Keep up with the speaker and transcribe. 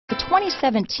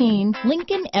2017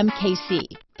 Lincoln MKC.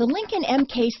 The Lincoln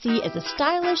MKC is a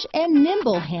stylish and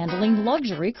nimble handling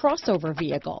luxury crossover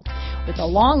vehicle. With a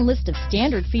long list of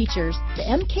standard features, the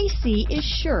MKC is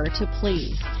sure to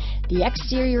please. The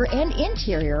exterior and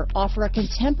interior offer a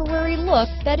contemporary look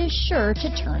that is sure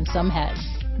to turn some heads.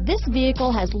 This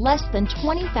vehicle has less than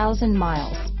 20,000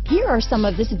 miles. Here are some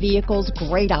of this vehicle's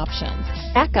great options: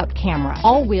 backup camera,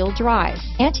 all-wheel drive,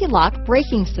 anti-lock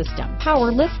braking system, power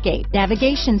liftgate,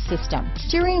 navigation system,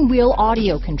 steering wheel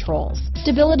audio controls,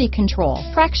 stability control,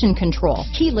 traction control,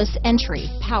 keyless entry,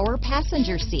 power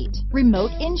passenger seat,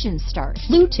 remote engine start,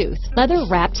 Bluetooth,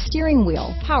 leather-wrapped steering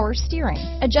wheel, power steering,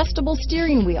 adjustable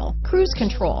steering wheel, cruise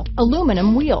control,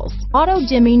 aluminum wheels,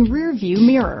 auto-dimming rear-view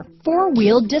mirror,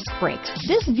 four-wheel disc brakes.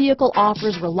 This vehicle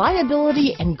offers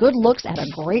reliability and good looks at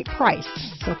a great price.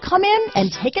 So come in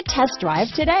and take a test drive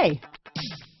today.